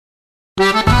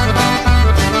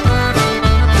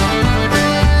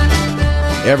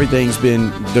Everything's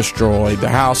been destroyed. The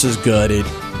house is gutted.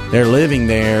 They're living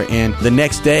there, and the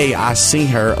next day I see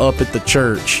her up at the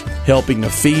church helping to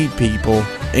feed people,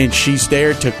 and she's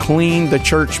there to clean the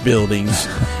church buildings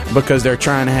because they're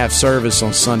trying to have service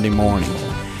on Sunday morning.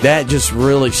 That just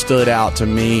really stood out to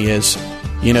me as,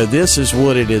 you know, this is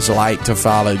what it is like to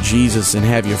follow Jesus and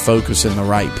have your focus in the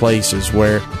right places,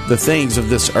 where the things of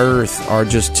this earth are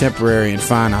just temporary and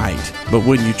finite. But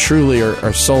when you truly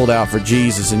are sold out for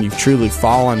Jesus and you've truly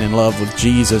fallen in love with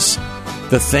Jesus,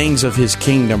 the things of His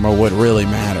kingdom are what really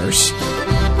matters.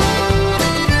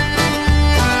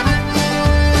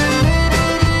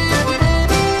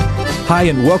 Hi,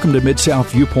 and welcome to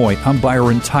Mid-South Viewpoint. I'm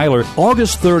Byron Tyler.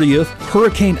 August 30th,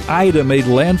 Hurricane Ida made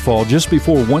landfall just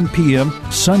before 1 p.m.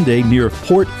 Sunday near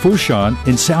Port Fourchon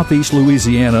in southeast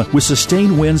Louisiana with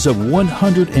sustained winds of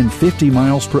 150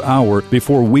 miles per hour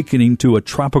before weakening to a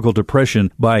tropical depression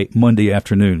by Monday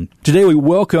afternoon. Today we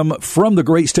welcome from the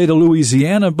great state of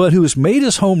Louisiana, but who has made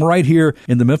his home right here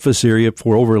in the Memphis area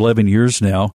for over 11 years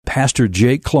now, Pastor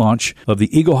Jake Claunch of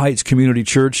the Eagle Heights Community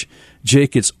Church.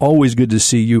 Jake, it's always good to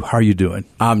see you. How are you doing?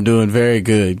 I'm doing very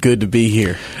good. Good to be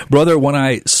here. Brother, when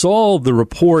I saw the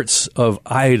reports of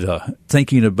Ida,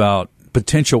 thinking about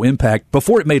potential impact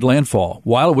before it made landfall,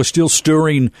 while it was still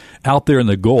stirring out there in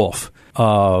the Gulf,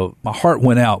 my heart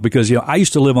went out because, I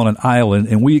used to live on an island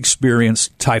and we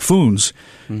experienced typhoons,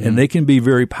 and they can be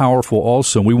very powerful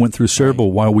also. We went through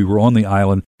several while we were on the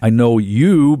island. I know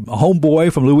you, a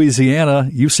homeboy from Louisiana,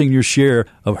 you've seen your share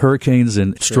of hurricanes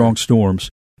and strong storms.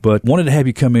 But wanted to have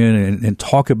you come in and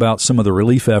talk about some of the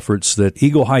relief efforts that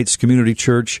Eagle Heights Community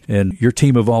Church and your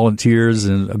team of volunteers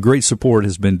and a great support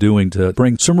has been doing to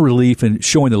bring some relief and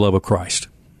showing the love of Christ.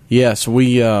 Yes,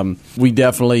 we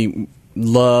definitely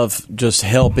love just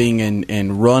helping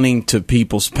and running to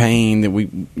people's pain. That we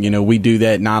do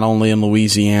that not only in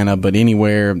Louisiana but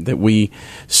anywhere that we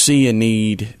see a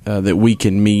need that we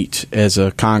can meet as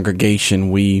a congregation.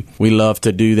 We love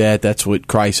to do that. That's what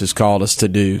Christ has called us to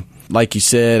do. Like you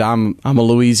said, I'm a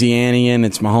Louisianian.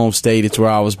 It's my home state. It's where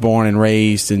I was born and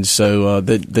raised, and so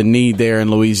the need there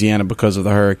in Louisiana because of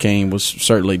the hurricane was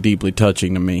certainly deeply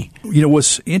touching to me. You know,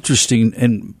 what's interesting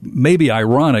and maybe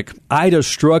ironic, Ida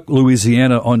struck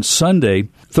Louisiana on Sunday,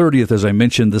 30th, as I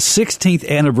mentioned, the 16th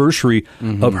anniversary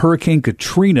of Hurricane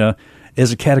Katrina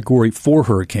as a Category 4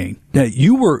 hurricane. Now,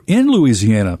 you were in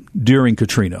Louisiana during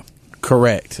Katrina.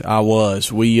 Correct. I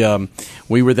was. We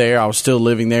were there. I was still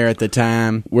living there at the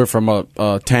time. We're from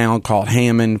a town called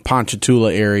Hammond,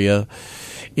 Ponchatoula area,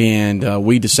 and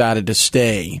we decided to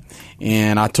stay.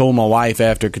 And I told my wife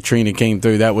after Katrina came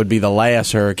through that would be the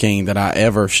last hurricane that I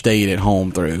ever stayed at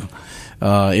home through.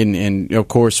 And of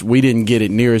course, we didn't get it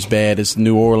near as bad as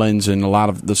New Orleans and a lot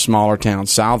of the smaller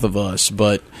towns south of us,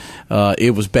 but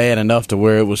it was bad enough to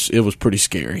where it was pretty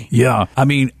scary. Yeah. I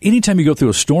mean, anytime you go through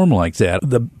a storm like that,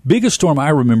 the biggest storm I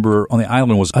remember on the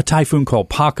island was a typhoon called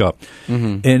Paka,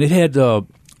 and it had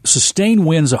sustained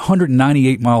winds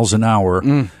 198 miles an hour,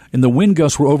 and the wind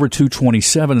gusts were over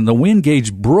 227, and the wind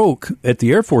gauge broke at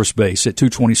the Air Force Base at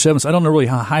 227, so I don't know really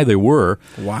how high they were.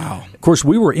 Wow. Of course,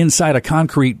 we were inside a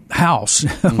concrete house,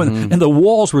 and the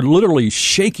walls were literally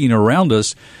shaking around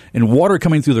us, and water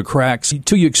coming through the cracks,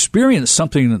 until you experience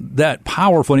something that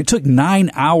powerful. And it took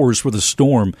 9 hours for the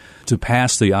storm to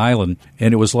pass the island,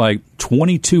 and it was like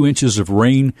 22 inches of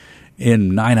rain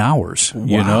in 9 hours, Wow.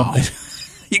 You know?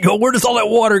 You go, where does all that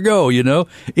water go,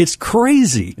 It's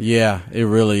crazy. Yeah, it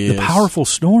really is. The powerful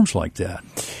storms like that.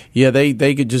 Yeah,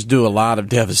 they could just do a lot of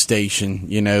devastation,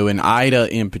 and Ida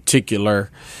in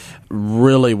particular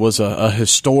really was a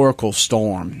historical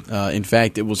storm. In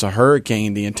fact, it was a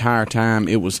hurricane the entire time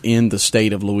it was in the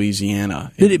state of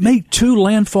Louisiana. Did it make 2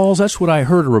 landfalls? That's what I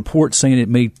heard a report saying, it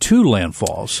made 2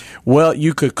 landfalls. Well,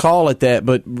 you could call it that,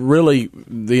 but really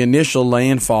the initial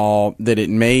landfall that it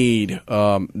made,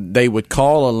 they would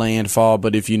call a landfall,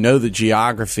 but if you know the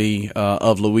geography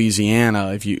of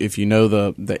Louisiana, if you know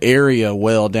the area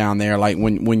well down there, like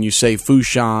when you say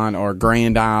Fourchon or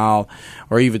Grand Isle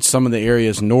or even some of the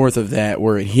areas north of that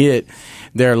where it hit,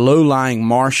 they're low-lying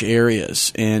marsh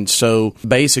areas, and so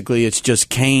basically it's just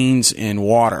canes and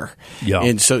water. Yeah.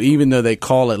 And so even though they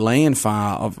call it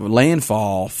landfall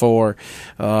for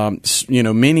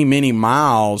many, many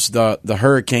miles, the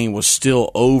hurricane was still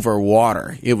over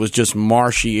water. It was just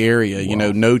marshy area,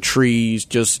 no trees,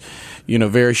 just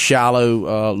very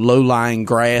shallow, low-lying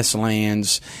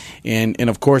grasslands, and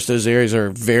of course those areas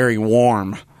are very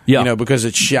warm. Yeah. Because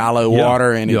it's shallow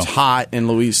water and it's hot in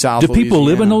South Louisiana. Do people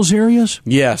live in those areas?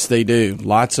 Yes, they do.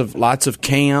 Lots of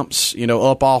camps,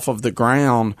 up off of the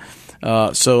ground.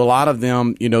 So a lot of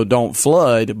them, don't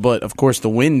flood, but of course the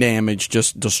wind damage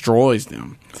just destroys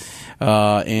them.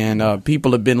 And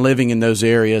people have been living in those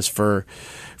areas for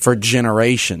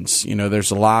generations.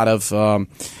 There's a lot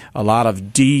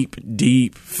of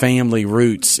deep family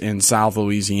roots in South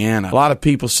Louisiana. A lot of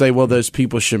people say, well, those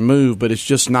people should move, but it's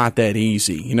just not that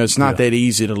easy. It's not that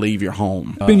easy to leave your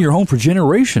home. It's been your home for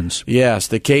generations. Yes,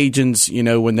 the Cajuns,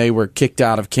 when they were kicked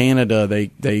out of Canada,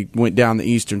 they went down the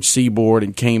eastern seaboard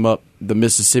and came up the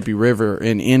Mississippi River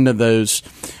and into those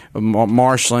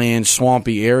marshland,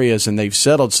 swampy areas, and they've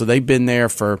settled. So they've been there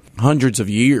for hundreds of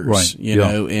years, right.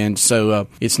 And so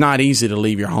it's not easy to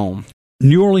leave your home.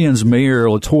 New Orleans Mayor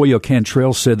Latoya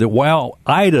Cantrell said that while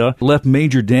Ida left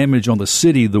major damage on the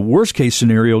city, the worst-case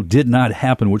scenario did not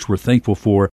happen, which we're thankful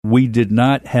for. We did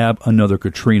not have another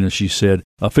Katrina, she said.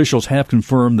 Officials have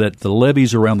confirmed that the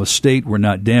levees around the state were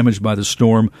not damaged by the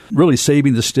storm, really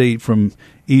saving the state from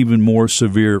even more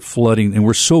severe flooding, and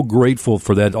we're so grateful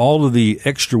for that. All of the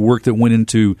extra work that went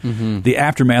into the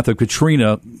aftermath of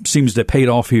Katrina seems to paid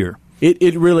off here.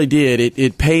 It really did.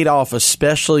 It paid off,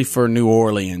 especially for New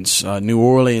Orleans. New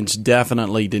Orleans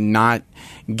definitely did not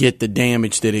get the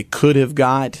damage that it could have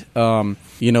got,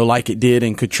 like it did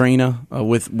in Katrina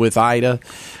with Ida.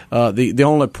 The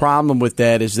only problem with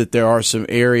that is that there are some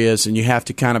areas, and you have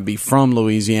to kind of be from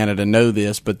Louisiana to know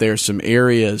this, but there are some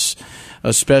areas,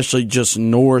 especially just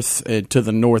north to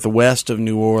the northwest of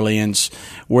New Orleans,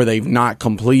 where they've not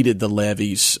completed the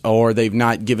levees or they've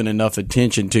not given enough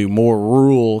attention to more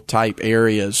rural type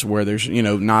areas where there's,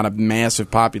 not a massive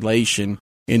population.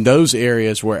 In those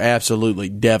areas, were absolutely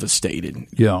devastated.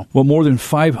 Yeah. Well, more than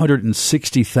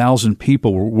 560,000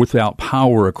 people were without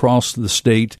power across the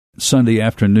state Sunday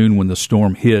afternoon when the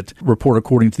storm hit. Report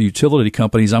according to the utility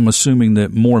companies. I'm assuming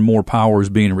that more and more power is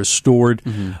being restored.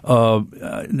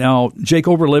 Now, Jake,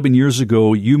 over 11 years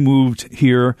ago, you moved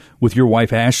here with your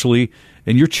wife, Ashley,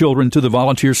 and your children to the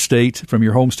volunteer state from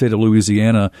your home state of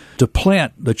Louisiana to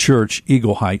plant the church,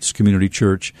 Eagle Heights Community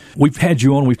Church. We've had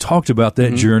you on. We've talked about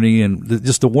that journey and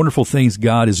just the wonderful things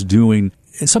God is doing.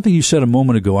 And something you said a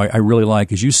moment ago I really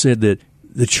like is you said that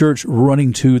the church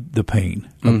running to the pain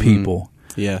of people.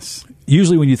 Yes.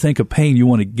 Usually when you think of pain, you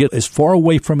want to get as far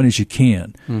away from it as you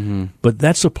can. But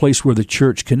that's a place where the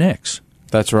church connects.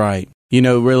 That's right.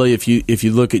 Really, if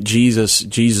you look at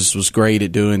Jesus was great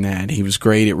at doing that. He was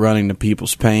great at running to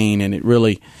people's pain, and it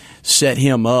really set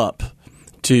him up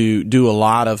to do a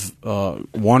lot of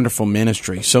wonderful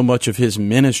ministry. So much of his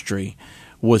ministry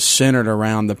was centered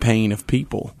around the pain of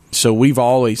people. So we've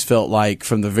always felt like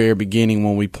from the very beginning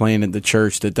when we planted the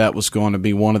church that was going to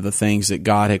be one of the things that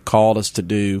God had called us to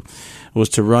do, was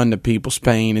to run to people's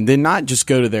pain, and then not just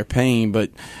go to their pain, but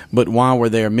while we're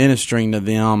there ministering to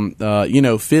them,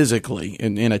 physically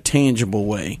in a tangible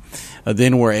way.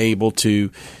 Then we're able to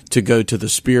go to the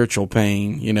spiritual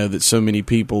pain, that so many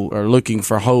people are looking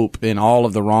for hope in all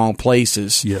of the wrong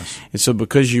places. Yes. And so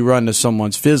because you run to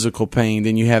someone's physical pain,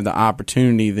 then you have the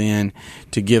opportunity then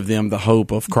to give them the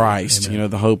hope of Christ, Amen.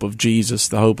 The hope of Jesus,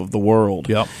 the hope of the world.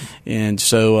 Yep. And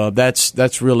so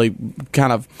that's really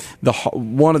kind of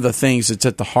one of the things that's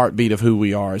at the heartbeat of who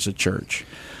we are as a church.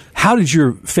 How did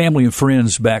your family and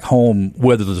friends back home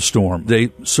weather the storm?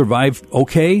 They survived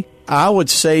okay? I would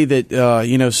say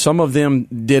that some of them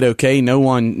did okay. No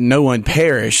one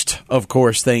perished, of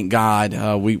course, thank God.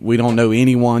 We don't know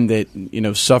anyone that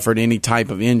suffered any type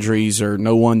of injuries, or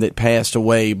no one that passed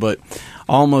away. But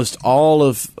almost all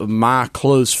of my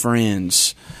close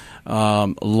friends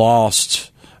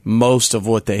lost most of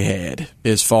what they had,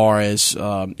 as far as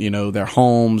their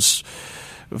homes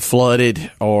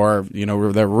flooded, or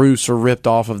their roofs were ripped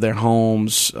off of their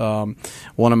homes.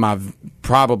 One of my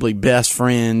probably best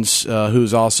friends,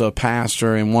 who's also a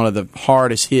pastor in one of the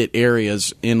hardest hit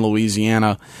areas in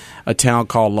Louisiana, a town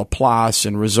called Laplace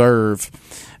and Reserve,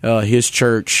 his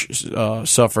church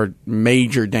suffered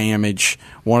major damage.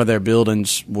 One of their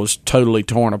buildings was totally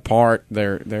torn apart.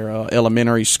 Their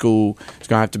elementary school is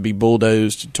going to have to be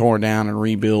bulldozed, torn down, and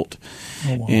rebuilt.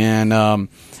 Oh, wow.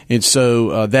 And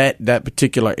so that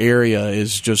particular area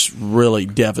is just really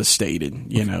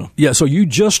devastated, Yeah, so you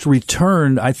just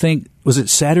returned, I think, was it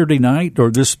Saturday night or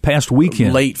this past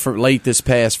weekend? Late this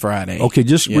past Friday. Okay,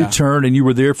 just returned, and you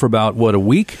were there for about, a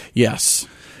week? Yes.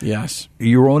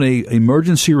 You were on a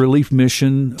emergency relief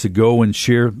mission to go and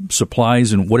share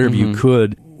supplies and whatever you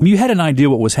could. You had an idea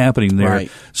what was happening there,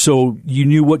 right. So you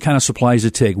knew what kind of supplies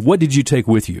to take. What did you take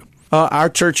with you? Our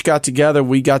church got together.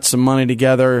 We got some money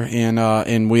together,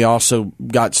 and we also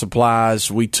got supplies.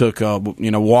 We took,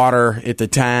 water at the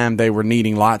time. They were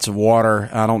needing lots of water.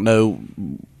 I don't know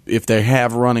if they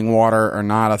have running water or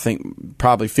not. I think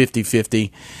probably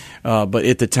 50-50 But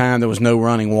at the time, there was no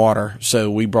running water, so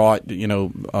we brought,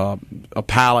 a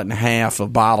pallet and a half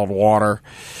of bottled water.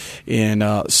 And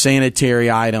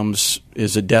sanitary items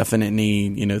is a definite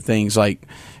need. Things like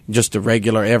just the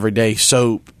regular everyday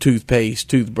soap, toothpaste,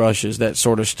 toothbrushes, that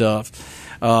sort of stuff.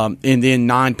 And then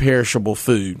non-perishable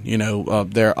food.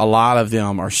 There a lot of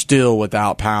them are still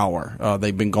without power.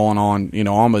 They've been going on,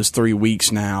 almost 3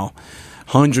 weeks now.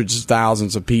 Hundreds of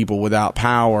thousands of people without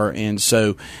power, and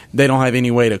so they don't have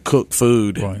any way to cook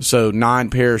food. Right. So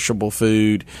non-perishable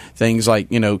food, things like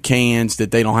cans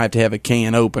that they don't have to have a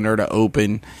can opener to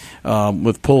open,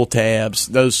 with pull tabs.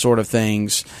 Those sort of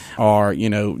things are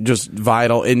just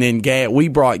vital. And then gas. We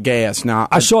brought gas. Now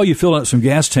I saw you filling up some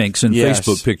gas tanks in Yes.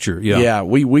 Facebook picture. Yeah.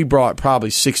 We brought probably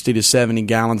 60 to 70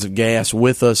 gallons of gas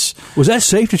with us. Was that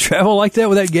safe to travel like that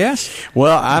with that gas?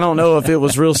 Well, I don't know if it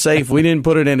was real safe. We didn't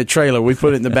put it in a trailer. We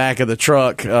put it in the back of the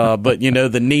truck. But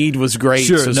the need was great.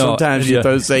 Sure, So sometimes you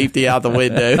throw safety out the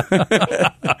window.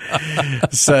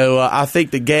 So I think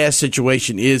the gas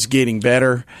situation is getting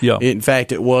better. Yeah. In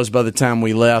fact, it was by the time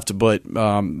we left. But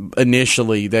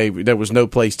initially, there was no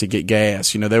place to get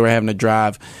gas. They were having to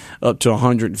drive up to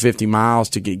 150 miles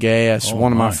to get gas.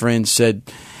 One of my friends said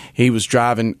he was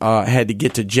driving, had to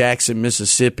get to Jackson,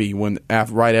 Mississippi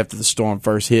right after the storm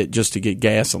first hit just to get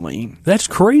gasoline. That's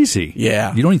crazy.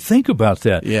 Yeah. You don't even think about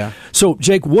that. Yeah. So,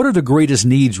 Jake, what are the greatest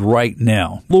needs right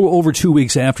now? A little over 2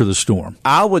 weeks after the storm.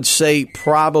 I would say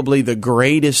probably the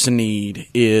greatest need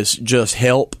is just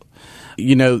help.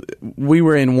 We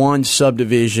were in one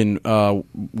subdivision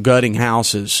gutting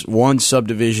houses, one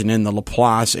subdivision in the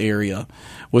Laplace area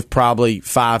with probably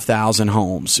 5,000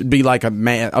 homes. It'd be like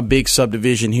a big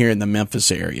subdivision here in the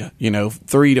Memphis area,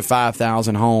 3,000 to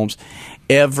 5,000 homes.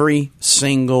 Every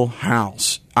single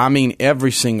house,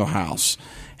 every single house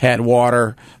had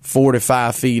water 4 to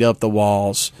 5 feet up the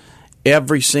walls.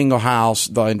 Every single house,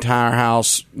 the entire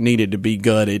house needed to be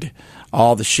gutted.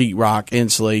 All the sheetrock,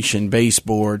 insulation,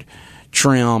 baseboard,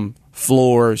 trim,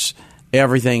 floors,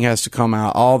 everything has to come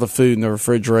out. All the food in the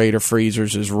refrigerator,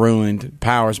 freezers is ruined.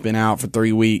 Power's been out for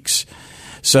 3 weeks.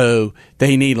 So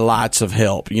they need lots of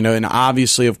help, and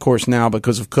obviously, of course, now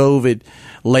because of COVID,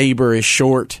 labor is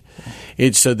short.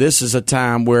 So this is a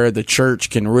time where the church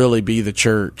can really be the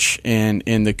church, and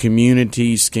the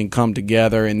communities can come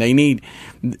together, and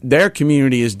their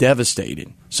community is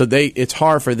devastated. So it's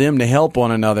hard for them to help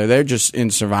one another. They're just in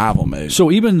survival mode.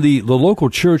 So even the local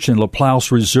church in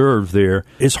Laplace Reserve there,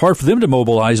 it's hard for them to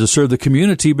mobilize to serve the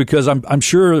community because I'm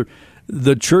sure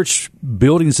the church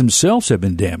buildings themselves have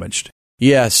been damaged.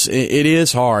 Yes, it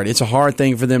is hard. It's a hard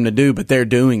thing for them to do, but they're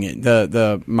doing it.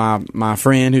 My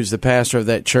friend who's the pastor of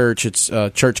that church, it's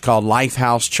a church called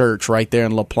Lifehouse Church right there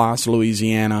in Laplace,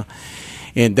 Louisiana.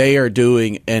 And they are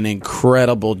doing an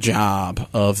incredible job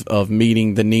of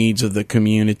meeting the needs of the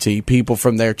community. People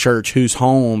from their church whose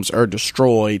homes are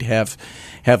destroyed have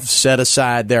set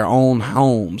aside their own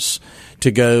homes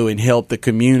to go and help the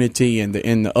community and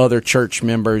the other church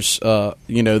members,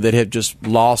 that have just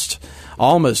lost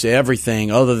almost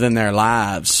everything other than their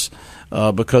lives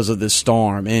because of this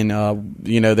storm. And,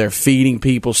 they're feeding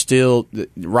people still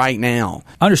right now.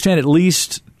 I understand at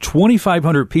least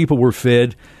 2,500 people were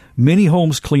fed. Many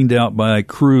homes cleaned out by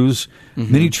crews,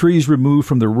 many trees removed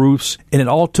from the roofs, and it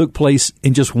all took place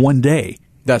in just one day.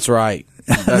 That's right.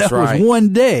 That's that right. was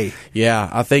one day. Yeah,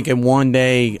 I think in one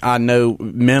day, I know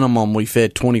minimum we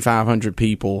fed 2,500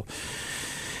 people,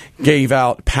 gave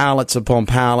out pallets upon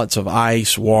pallets of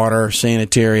ice, water,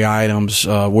 sanitary items.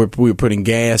 We were putting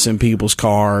gas in people's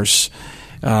cars.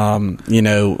 Gutting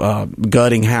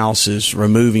houses,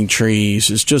 removing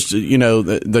trees. It's just,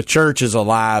 the church is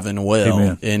alive and well.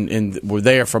 Amen. And we're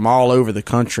there from all over the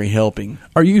country helping.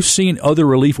 Are you seeing other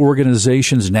relief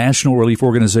organizations, national relief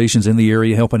organizations in the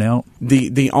area helping out?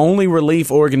 The only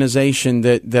relief organization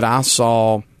that I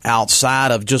saw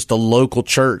outside of just the local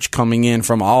church coming in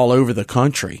from all over the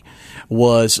country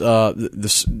was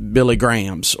the Billy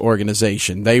Graham's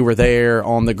organization. They were there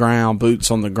on the ground,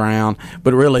 boots on the ground,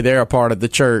 but really they're a part of the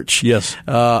church. Yes.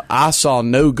 I saw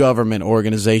no government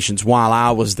organizations while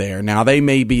I was there. Now, they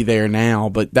may be there now,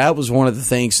 but that was one of the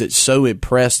things that so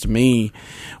impressed me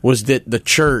was that the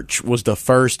church was the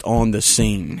first on the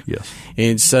scene. Yes.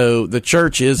 And so the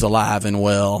church is alive and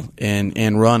well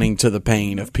and running to the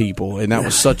pain of people, and that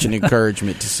was such an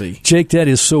encouragement to see. Jake, that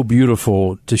is so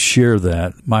beautiful to share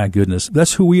that. My goodness.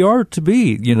 That's who we are to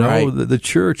be, Right. the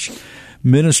church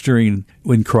ministering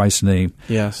in Christ's name.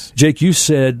 Yes. Jake, you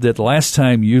said that the last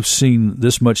time you've seen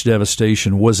this much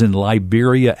devastation was in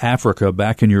Liberia, Africa,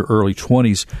 back in your early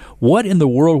 20s. What in the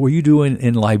world were you doing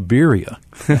in Liberia?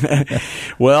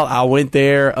 Well, I went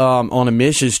there on a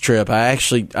missions trip. I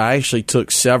actually took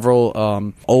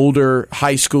several older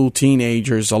high school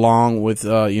teenagers along with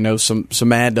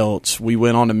some adults. We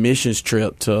went on a missions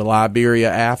trip to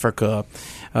Liberia, Africa.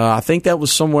 I think that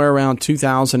was somewhere around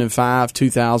 2005,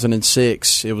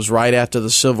 2006. It was right after the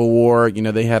Civil War.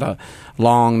 They had a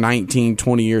long 19,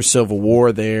 20-year Civil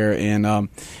War there, and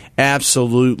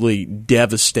absolutely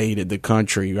devastated the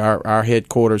country. Our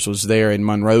headquarters was there in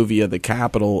Monrovia, the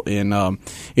capital, and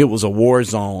it was a war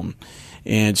zone.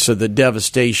 And so the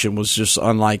devastation was just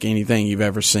unlike anything you've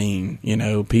ever seen.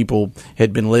 People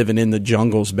had been living in the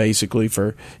jungles basically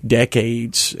for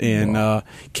decades, and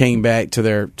came back to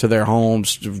their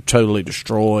homes totally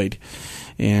destroyed,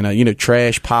 and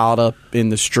trash piled up in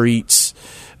the streets,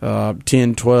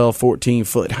 10, 12, 14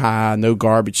 foot high, no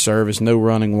garbage service, no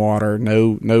running water,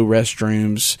 no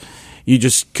restrooms. You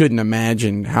just couldn't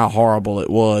imagine how horrible it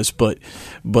was, but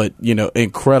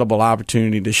incredible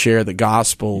opportunity to share the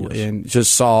gospel. Yes. And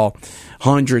just saw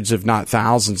hundreds, if not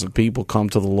thousands, of people come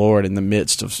to the Lord in the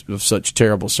midst of such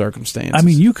terrible circumstances. I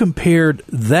mean, you compared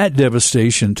that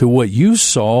devastation to what you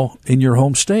saw in your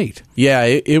home state. Yeah,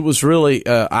 it was really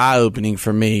eye-opening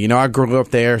for me. I grew up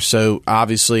there, so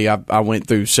obviously I went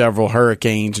through several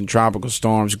hurricanes and tropical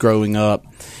storms growing up.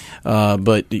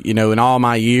 But in all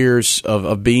my years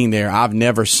of being there, I've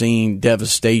never seen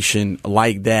devastation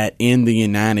like that in the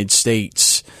United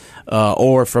States,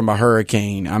 or from a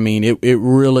hurricane. I mean, it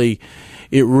really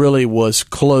was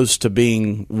close to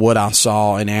being what I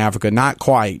saw in Africa. Not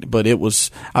quite, but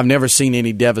I've never seen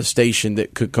any devastation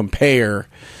that could compare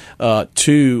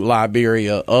to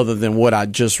Liberia other than what I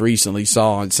just recently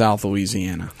saw in South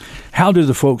Louisiana. How do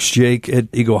the folks, Jake, at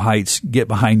Eagle Heights get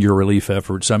behind your relief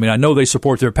efforts? I mean, I know they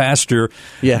support their pastor,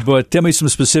 but tell me some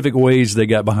specific ways they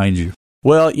got behind you.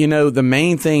 Well, the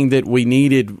main thing that we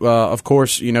needed, of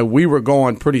course, we were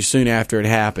going pretty soon after it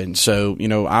happened. So,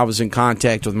 I was in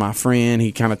contact with my friend.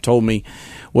 He kind of told me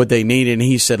what they needed, and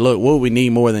he said, look, what we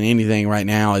need more than anything right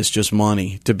now is just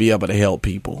money to be able to help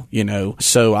people,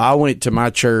 So I went to my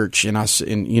church, and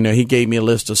he gave me a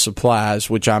list of supplies,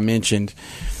 which I mentioned.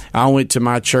 I went to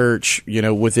my church,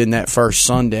 within that first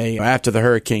Sunday after the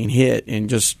hurricane hit, and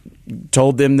just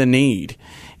told them the need.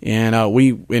 And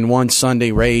we, in one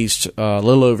Sunday, raised a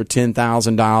little over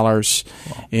 $10,000,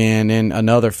 and then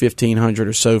another $1,500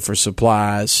 or so for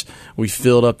supplies. We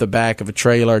filled up the back of a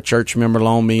trailer. A church member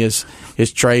loaned me his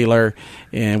trailer,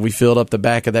 and we filled up the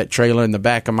back of that trailer and the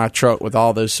back of my truck with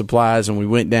all those supplies, and we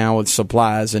went down with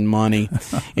supplies and money.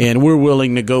 And we're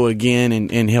willing to go again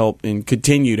and help and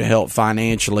continue to help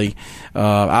financially.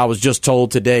 I was just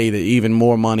told today that even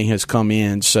more money has come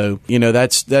in. So,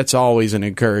 that's always an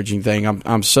encouraging thing.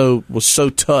 Was so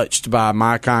touched by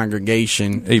my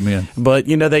congregation. Amen. But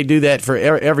they do that for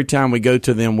every time we go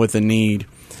to them with a need.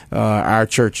 Our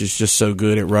church is just so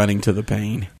good at running to the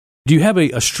pain. Do you have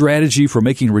a strategy for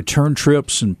making return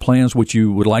trips and plans which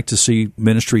you would like to see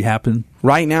ministry happen?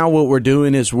 Right now, what we're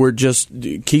doing is we're just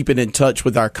keeping in touch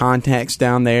with our contacts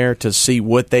down there to see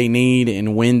what they need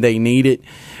and when they need it.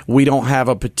 We don't have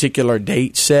a particular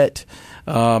date set.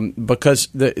 Because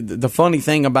the funny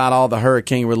thing about all the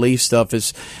hurricane relief stuff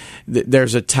is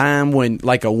there's a time when,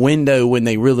 like a window when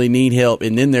they really need help,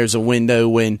 and then there's a window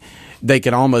when they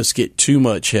can almost get too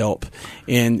much help.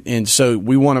 And so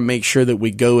we want to make sure that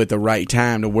we go at the right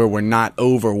time to where we're not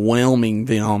overwhelming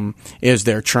them as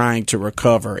they're trying to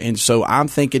recover. And so I'm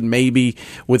thinking maybe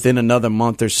within another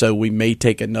month or so, we may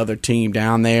take another team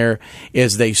down there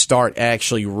as they start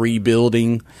actually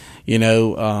rebuilding.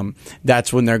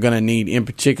 That's when they're going to need, in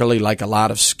particularly, like a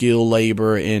lot of skilled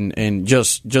labor and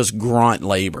just grunt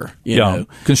labor. You know,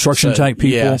 construction type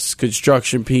people. Yes,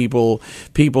 construction people,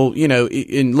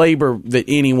 in labor that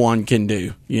anyone can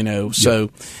do. So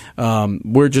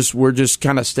we're just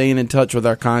kind of staying in touch with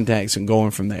our contacts and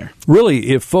going from there.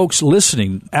 Really, if folks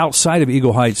listening outside of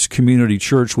Eagle Heights Community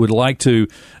Church would like to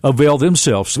avail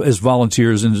themselves as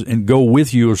volunteers and go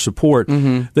with you or support,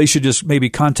 they should just maybe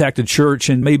contact the church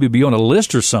and maybe be on a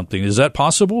list or something. Is that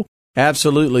possible?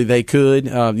 Absolutely, they could.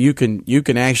 You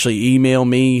can actually email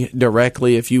me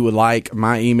directly if you would like.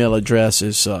 My email address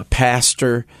is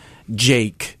pastorjake.eh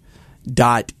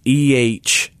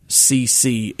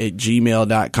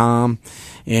lifehouseCC@gmail.com.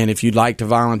 And if you'd like to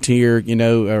volunteer,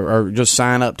 or just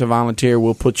sign up to volunteer,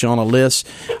 we'll put you on a list.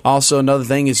 Also, another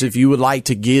thing is if you would like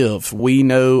to give, we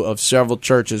know of several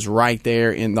churches right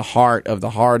there in the heart of the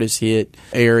hardest hit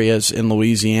areas in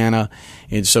Louisiana.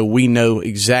 And so we know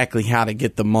exactly how to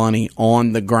get the money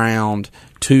on the ground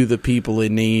to the people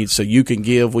in need. So you can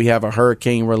give. We have a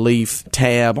hurricane relief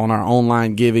tab on our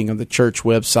online giving on the church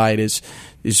website.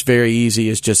 It's very easy.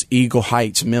 It's just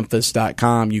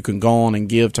eagleheightsmemphis.com. You can go on and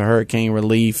give to hurricane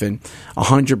relief, and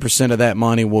 100% of that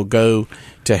money will go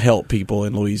to help people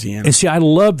in Louisiana. And see, I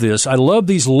love this. I love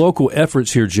these local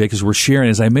efforts here, Jake, as we're sharing.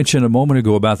 As I mentioned a moment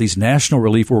ago about these national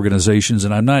relief organizations,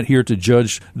 and I'm not here to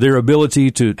judge their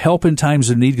ability to help in times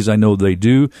of need, because I know they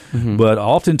do. Mm-hmm. But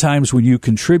oftentimes when you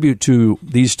contribute to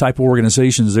these type of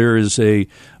organizations, there is a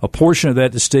portion of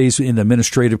that stays in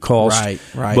administrative cost.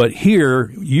 Right. But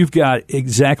here, you've got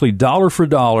exactly dollar for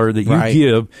dollar that you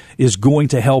give is going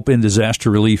to help in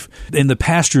disaster relief in the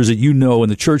pastors that you know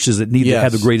and the churches that need to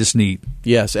have the greatest need.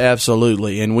 Yes,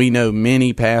 absolutely. And we know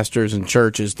many pastors and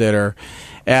churches that are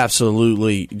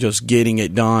absolutely just getting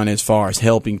it done as far as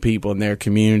helping people in their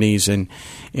communities. And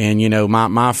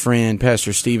my friend,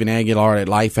 Pastor Stephen Aguilar at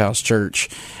Lifehouse Church,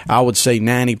 I would say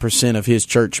 90% of his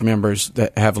church members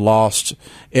that have lost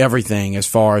everything as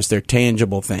far as their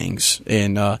tangible things.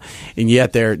 And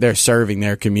yet they're serving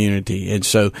their community. And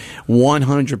so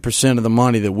 100% of the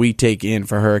money that we take in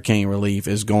for hurricane relief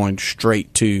is going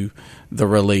straight to the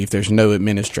relief. There's no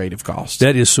administrative cost.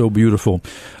 That is so beautiful.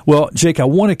 Well, Jake, I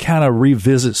want to kind of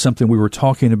revisit something we were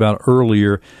talking about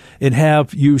earlier and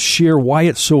have you share why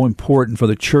it's so important for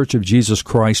the Church of Jesus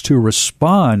Christ to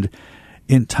respond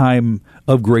in time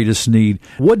of greatest need.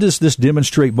 What does this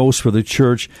demonstrate most for the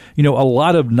church? A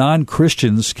lot of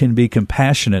non-Christians can be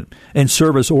compassionate and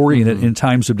service-oriented in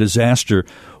times of disaster.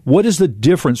 What is the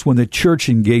difference when the church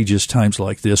engages times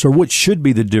like this, or what should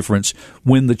be the difference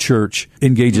when the church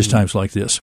engages times like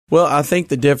this? Well, I think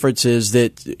the difference is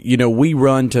that, we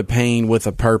run to pain with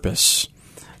a purpose.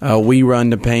 We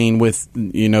run to pain with,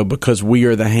 because we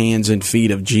are the hands and feet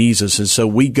of Jesus. And so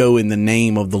we go in the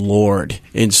name of the Lord.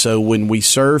 And so when we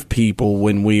serve people,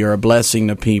 when we are a blessing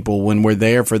to people, when we're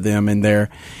there for them in their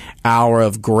hour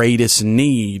of greatest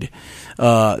need,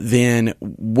 then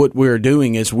what we're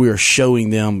doing is we're showing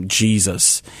them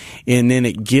Jesus. And then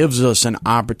it gives us an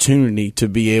opportunity to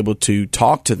be able to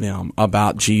talk to them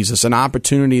about Jesus, an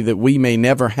opportunity that we may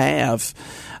never have,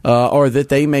 or that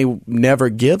they may never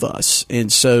give us.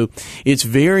 And so it's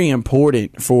very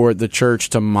important for the church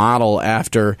to model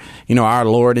after, our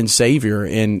Lord and Savior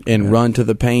and run to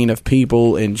the pain of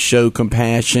people and show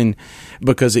compassion,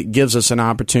 because it gives us an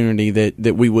opportunity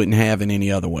that we wouldn't have in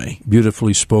any other way.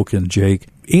 Beautifully spoken, Jake.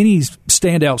 Any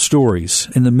standout stories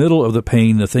in the middle of the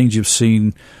pain, the things you've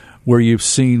seen where you've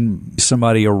seen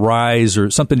somebody arise or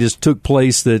something just took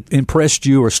place that impressed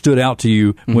you or stood out to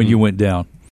you when you went down?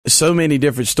 So many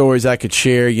different stories I could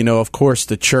share. Of course,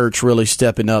 the church really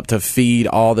stepping up to feed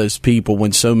all those people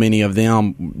when so many of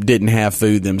them didn't have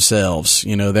food themselves.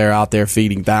 They're out there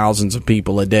feeding thousands of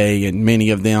people a day, and many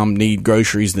of them need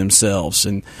groceries themselves.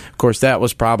 And, of course, that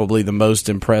was probably the most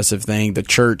impressive thing. The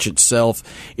church itself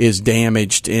is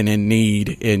damaged and in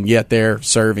need, and yet they're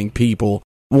serving people.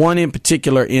 One in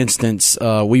particular instance,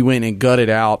 we went and gutted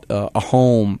out a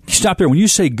home. Stop there. When you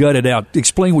say gutted out,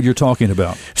 explain what you're talking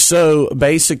about. So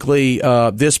basically,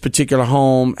 this particular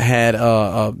home had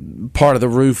a part of the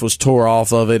roof was tore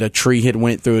off of it. A tree had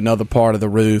went through another part of the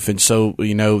roof. And so,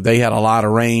 they had a lot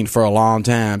of rain for a long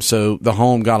time. So the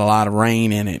home got a lot of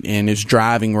rain in it, and it's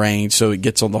driving rain. So it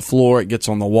gets on the floor, it gets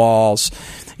on the walls,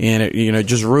 and it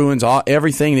just ruins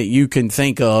everything that you can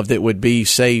think of that would be,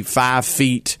 say, 5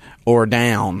 feet or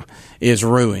down is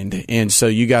ruined. And so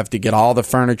you have to get all the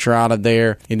furniture out of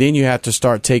there, and then you have to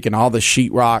start taking all the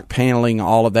sheetrock, paneling,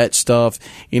 all of that stuff,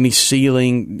 any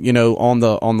ceiling, on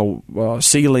the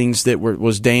ceilings that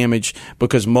was damaged,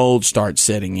 because mold starts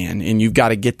setting in, and you've got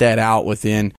to get that out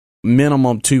within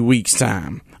minimum 2 weeks'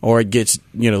 time, or it gets,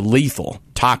 lethal,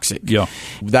 toxic. Yeah.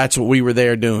 That's what we were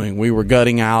there doing. We were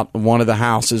gutting out one of the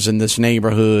houses in this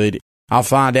neighborhood. I'll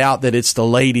find out that it's the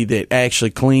lady that actually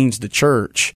cleans the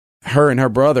church. Her and her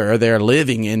brother are there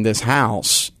living in this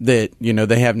house that,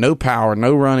 they have no power,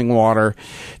 no running water.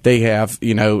 They have,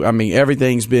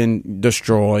 everything's been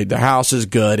destroyed. The house is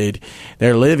gutted.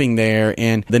 They're living there.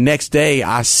 And the next day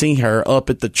I see her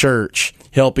up at the church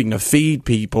helping to feed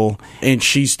people, and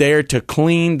she's there to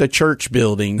clean the church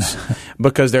buildings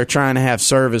because they're trying to have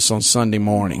service on Sunday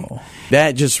morning.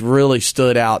 That just really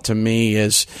stood out to me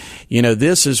as,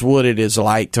 this is what it is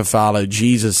like to follow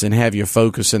Jesus and have your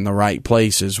focus in the right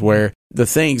places, where the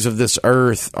things of this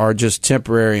earth are just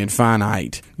temporary and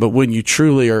finite. But when you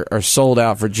truly are sold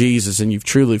out for Jesus and you've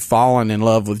truly fallen in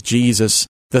love with Jesus,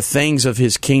 the things of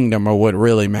his kingdom are what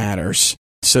really matters.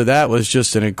 So that was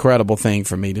just an incredible thing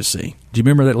for me to see. Do you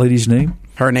remember that lady's name?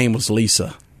 Her name was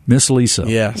Lisa. Miss Lisa.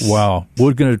 Yes. Wow.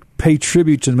 We're going to pay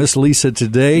tribute to Miss Lisa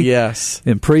today. Yes.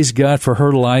 And praise God for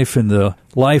her life and the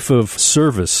life of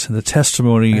service and the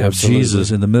testimony of Jesus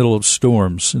in the middle of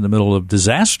storms, in the middle of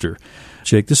disaster.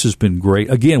 Jake, this has been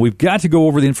great. Again, we've got to go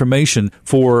over the information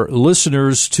for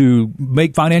listeners to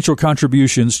make financial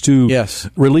contributions to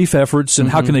relief efforts, and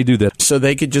how can they do that? So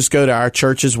they could just go to our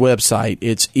church's website.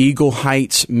 It's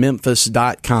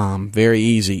eagleheightsmemphis.com. Very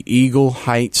easy,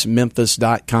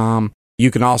 eagleheightsmemphis.com.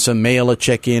 You can also mail a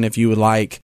check in if you would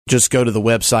like. Just go to the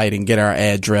website and get our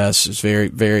address. It's very,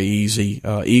 very easy.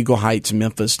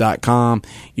 eagleheightsmemphis.com.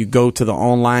 You go to the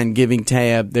online giving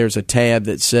tab. There's a tab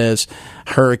that says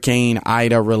Hurricane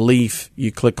Ida Relief.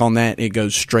 You click on that, it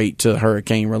goes straight to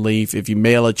Hurricane Relief. If you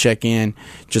mail a check in,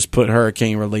 just put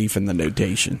Hurricane Relief in the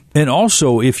notation. And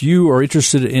also, if you are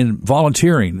interested in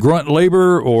volunteering, grunt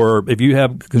labor, or if you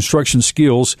have construction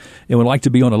skills and would like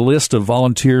to be on a list of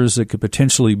volunteers that could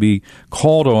potentially be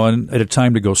called on at a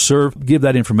time to go serve, give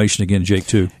that information again, Jake,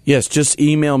 too. Yes, just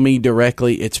email me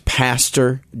directly. It's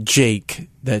Pastor Jake,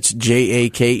 that's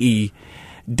JAKE,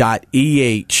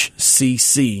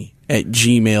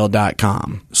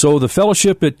 .ehcc@gmail.com. So the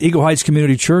fellowship at Eagle Heights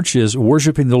Community Church is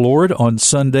worshiping the Lord on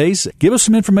Sundays. Give us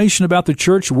some information about the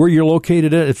church, where you're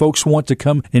located at, if folks want to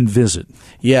come and visit.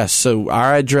 Yes, so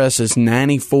our address is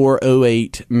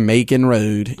 9408 Macon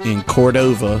Road in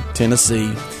Cordova,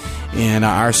 Tennessee. And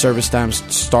our service time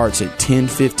starts at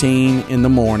 10:15 in the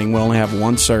morning. We only have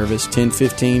one service,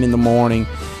 10:15 in the morning.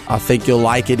 I think you'll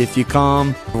like it if you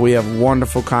come. We have a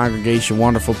wonderful congregation,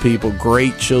 wonderful people,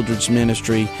 great children's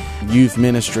ministry, youth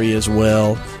ministry as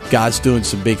well. God's doing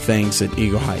some big things at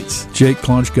Eagle Heights. Jake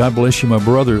Clunch, God bless you, my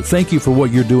brother. Thank you for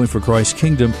what you're doing for Christ's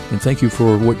kingdom, and thank you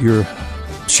for what you're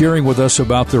sharing with us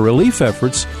about the relief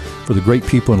efforts for the great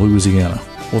people in Louisiana.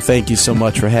 Well, thank you so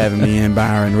much for having me in,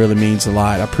 Byron. It really means a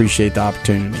lot. I appreciate the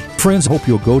opportunity. Friends, I hope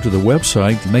you'll go to the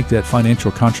website and make that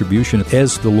financial contribution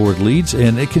as the Lord leads,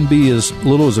 and it can be as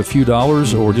little as a few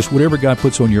dollars or just whatever God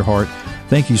puts on your heart.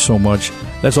 Thank you so much.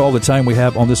 That's all the time we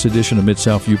have on this edition of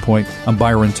Mid-South Viewpoint. I'm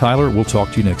Byron Tyler. We'll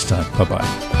talk to you next time.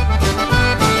 Bye-bye.